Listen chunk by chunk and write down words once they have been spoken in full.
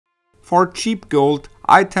For cheap gold,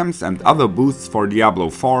 items and other boosts for Diablo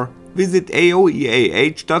 4, visit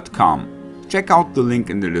aoeah.com. Check out the link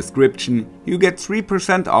in the description, you get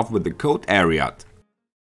 3% off with the code ARIAT.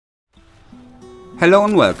 Hello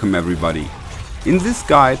and welcome everybody. In this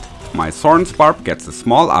guide, my Thorns Barb gets a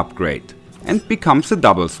small upgrade and becomes a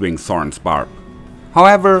double swing Thorns Barb.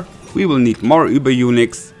 However, we will need more Uber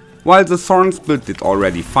Unix. While the Thorns build did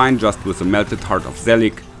already fine just with the Melted Heart of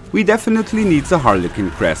Zelik, we definitely need the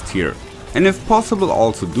Harlequin crest here, and if possible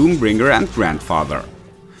also Doombringer and Grandfather.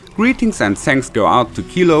 Greetings and thanks go out to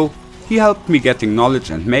Kilo, he helped me getting knowledge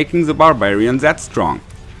and making the Barbarian that strong.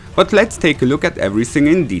 But let's take a look at everything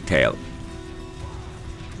in detail.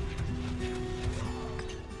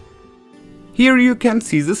 Here you can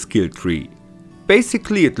see the skill tree.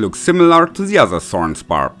 Basically it looks similar to the other Thorns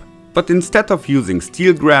Barb, but instead of using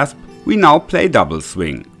Steel Grasp, we now play Double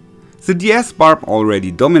Swing. The DS Barb already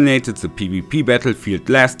dominated the PvP battlefield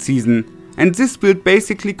last season, and this build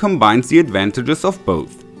basically combines the advantages of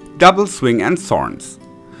both, Double Swing and Thorns.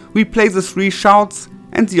 We play the 3 Shouts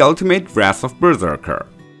and the ultimate Wrath of Berserker.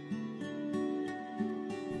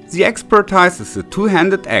 The expertise is the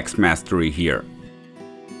two-handed axe mastery here.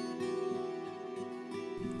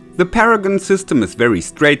 The Paragon System is very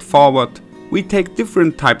straightforward. We take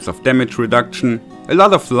different types of damage reduction, a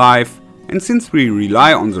lot of life, and since we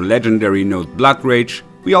rely on the legendary node Blood Rage,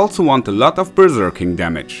 we also want a lot of berserking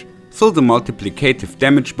damage, so the multiplicative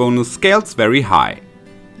damage bonus scales very high.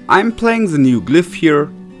 I'm playing the new glyph here,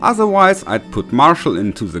 otherwise I'd put Martial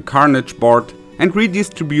into the Carnage board and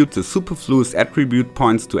redistribute the superfluous attribute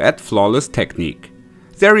points to add Flawless Technique.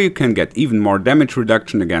 There you can get even more damage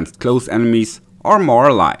reduction against close enemies or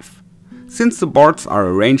more life. Since the boards are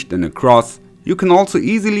arranged in a cross, you can also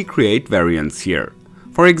easily create variants here.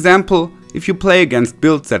 For example, if you play against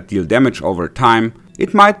builds that deal damage over time,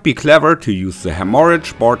 it might be clever to use the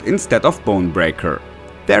Hemorrhage board instead of Bonebreaker.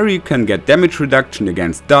 There you can get damage reduction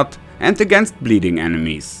against dot and against bleeding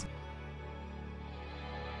enemies.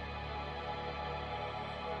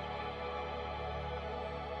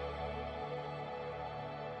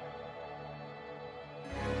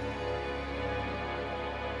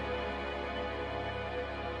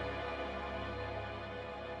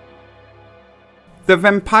 The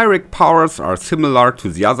Vampiric Powers are similar to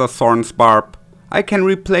the other Thorns Barb. I can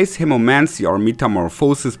replace Hemomancy or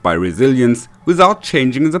Metamorphosis by Resilience without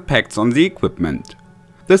changing the pacts on the equipment.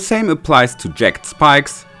 The same applies to Jagged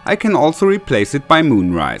Spikes, I can also replace it by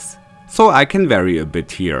Moonrise, so I can vary a bit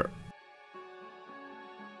here.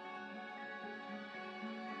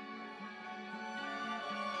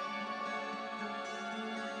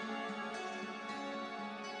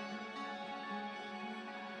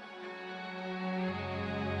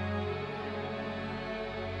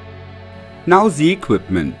 Now the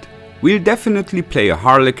equipment. We'll definitely play a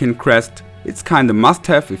Harlequin crest, it's kinda must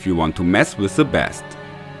have if you want to mess with the best.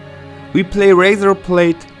 We play Razor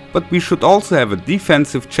Plate, but we should also have a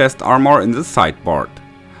defensive chest armor in the sideboard.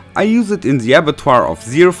 I use it in the Abattoir of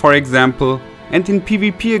Zir for example, and in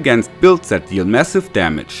PvP against builds that deal massive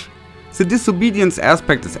damage. The Disobedience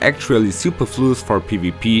aspect is actually superfluous for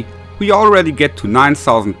PvP, we already get to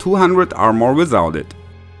 9200 armor without it.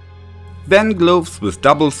 Then gloves with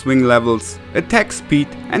double swing levels, attack speed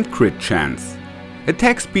and crit chance.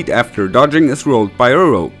 Attack speed after dodging is rolled by a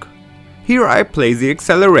rogue. Here I play the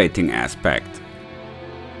accelerating aspect.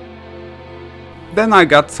 Then I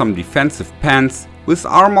got some defensive pants with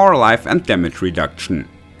armor, life and damage reduction.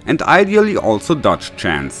 And ideally also dodge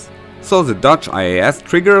chance, so the dodge IAS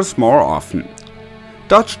triggers more often.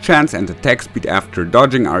 Dodge chance and attack speed after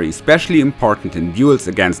dodging are especially important in duels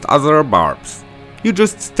against other barbs. You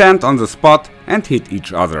just stand on the spot and hit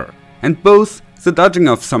each other, and both the dodging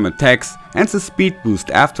of some attacks and the speed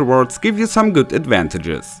boost afterwards give you some good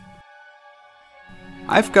advantages.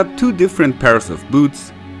 I've got 2 different pairs of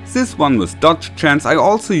boots. This one with dodge chance I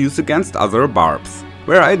also use against other barbs,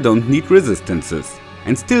 where I don't need resistances,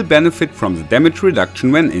 and still benefit from the damage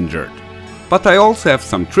reduction when injured. But I also have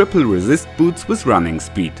some triple resist boots with running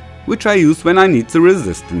speed, which I use when I need the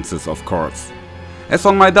resistances of course. As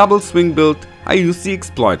on my double swing build, I use the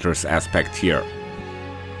Exploiters aspect here.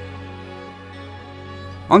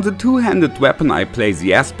 On the two-handed weapon I play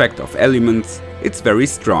the aspect of Elements, it's very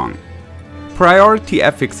strong. Priority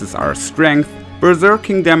affixes are Strength,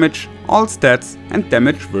 Berserking damage, all stats and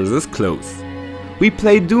damage versus close. We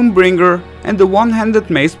play Doombringer and the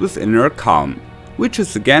one-handed mace with Inner Calm, which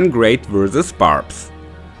is again great versus barbs.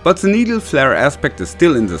 But the Needle Flare aspect is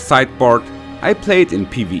still in the sideboard, I play it in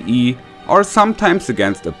PvE or sometimes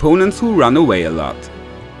against opponents who run away a lot.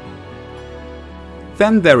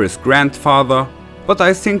 Then there is Grandfather, but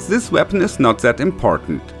I think this weapon is not that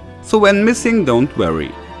important. so when missing, don't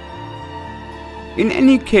worry. In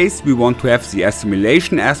any case, we want to have the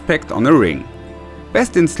assimilation aspect on a ring.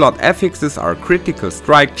 Best in slot affixes are critical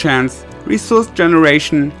strike chance, resource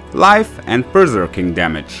generation, life and berserking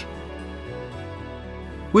damage.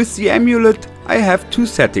 With the amulet I have two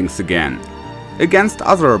settings again. Against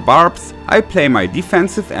other Barbs I play my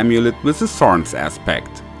defensive amulet with the Thorns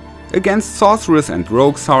aspect. Against sorcerers and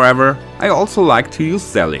rogues, however, I also like to use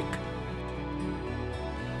Zelig.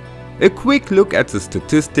 A quick look at the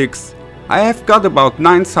statistics. I have got about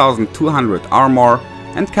 9200 armor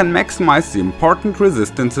and can maximize the important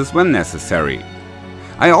resistances when necessary.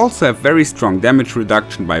 I also have very strong damage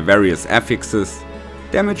reduction by various affixes,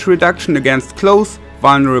 damage reduction against close,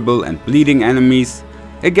 vulnerable and bleeding enemies,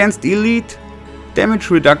 against elite, damage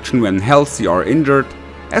reduction when healthy or injured,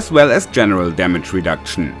 as well as general damage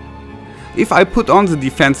reduction. If I put on the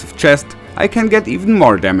defensive chest, I can get even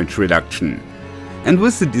more damage reduction. And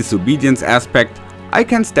with the disobedience aspect, I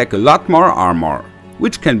can stack a lot more armor,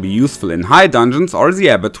 which can be useful in high dungeons or the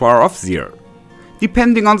abattoir of Zir.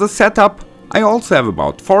 Depending on the setup, I also have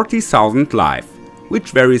about 40,000 life,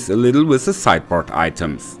 which varies a little with the sideboard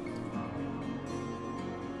items.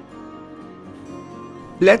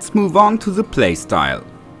 Let's move on to the playstyle.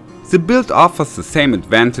 The build offers the same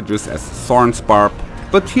advantages as the Thorns Barb,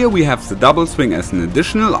 but here we have the double swing as an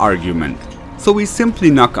additional argument, so we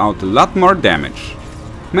simply knock out a lot more damage.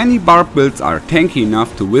 Many Barb builds are tanky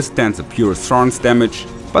enough to withstand the pure Thorns damage,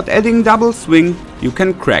 but adding double swing, you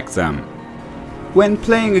can crack them. When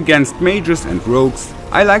playing against mages and rogues,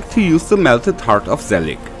 I like to use the Melted Heart of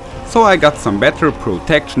Zelig, so I got some better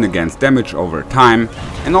protection against damage over time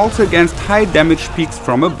and also against high damage peaks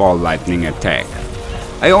from a ball lightning attack.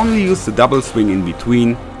 I only use the double swing in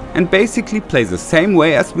between and basically play the same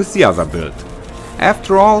way as with the other build.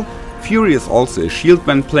 After all, Fury is also a shield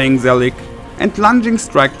when playing Zelig, and lunging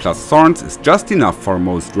strike plus Thorns is just enough for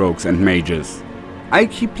most rogues and mages. I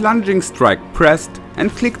keep lunging strike pressed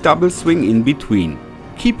and click double swing in between,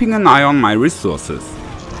 keeping an eye on my resources.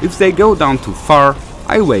 If they go down too far,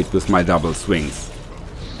 I wait with my double swings.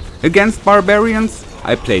 Against barbarians,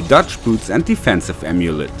 I play dodge boots and defensive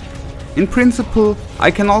amulet. In principle,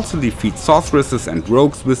 I can also defeat sorceresses and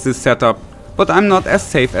rogues with this setup, but I'm not as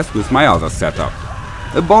safe as with my other setup.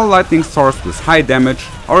 A ball lightning source with high damage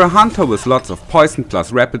or a hunter with lots of poison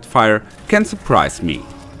plus rapid fire can surprise me.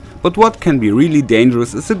 But what can be really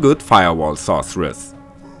dangerous is a good firewall sorceress.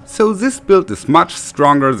 So this build is much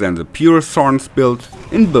stronger than the pure Thorns build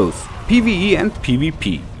in both PvE and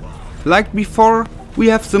PvP. Like before, we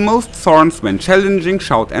have the most Thorns when challenging,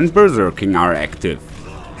 shout and berserking are active.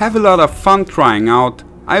 Have a lot of fun trying out,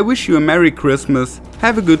 I wish you a Merry Christmas,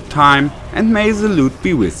 have a good time and may the loot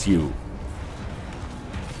be with you.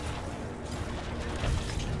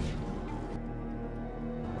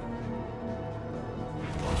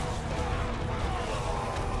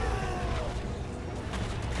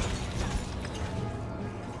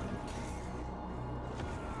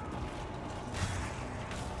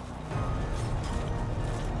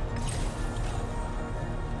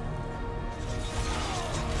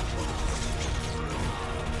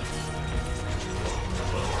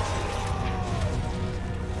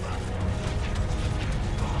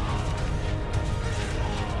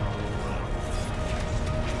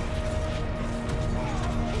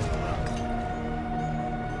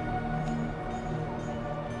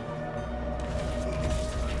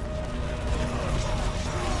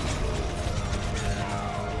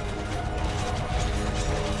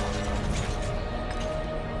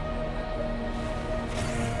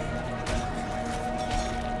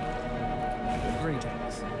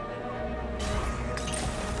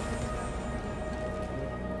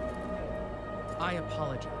 I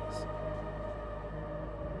apologize.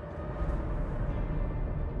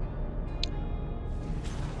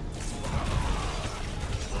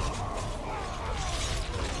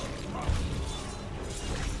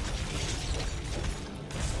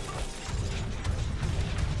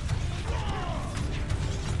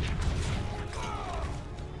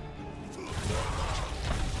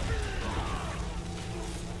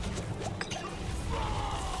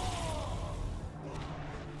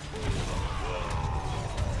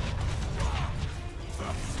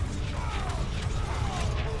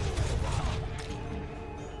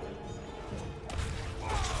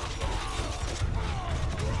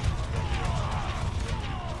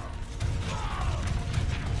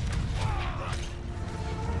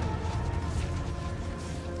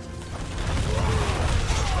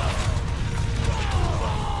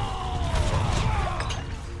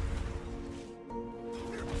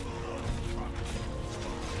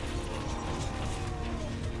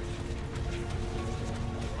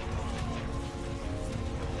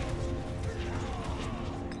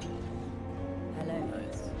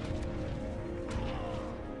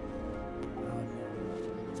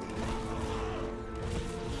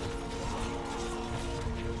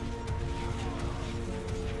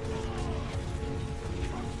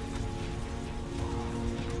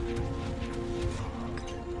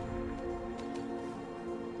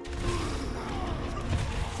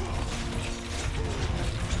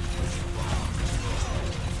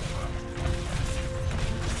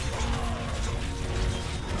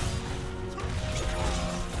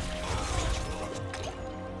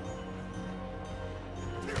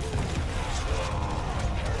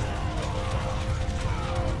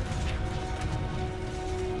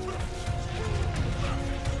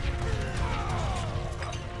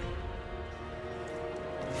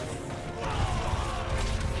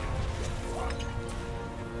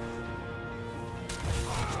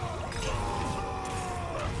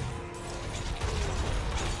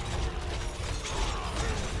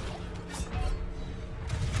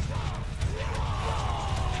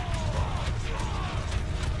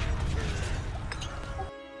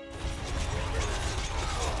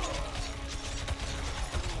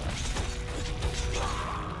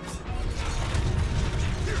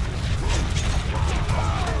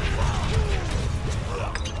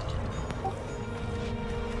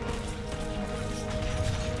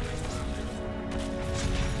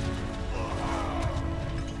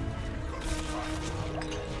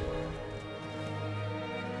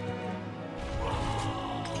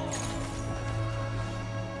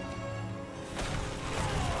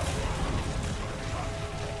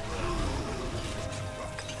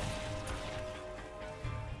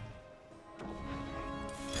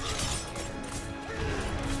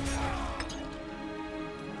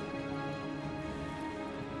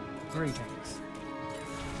 Greetings.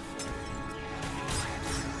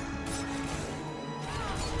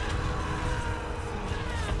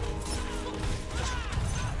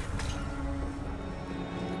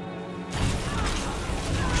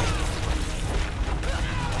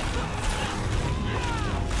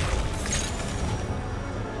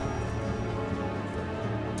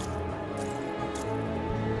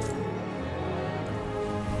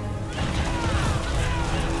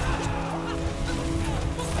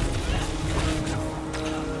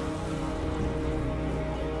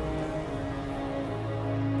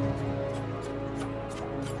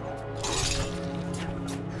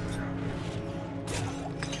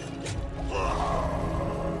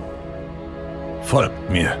 Folgt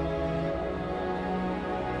mir.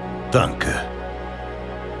 Danke.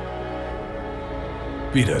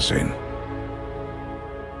 Wiedersehen.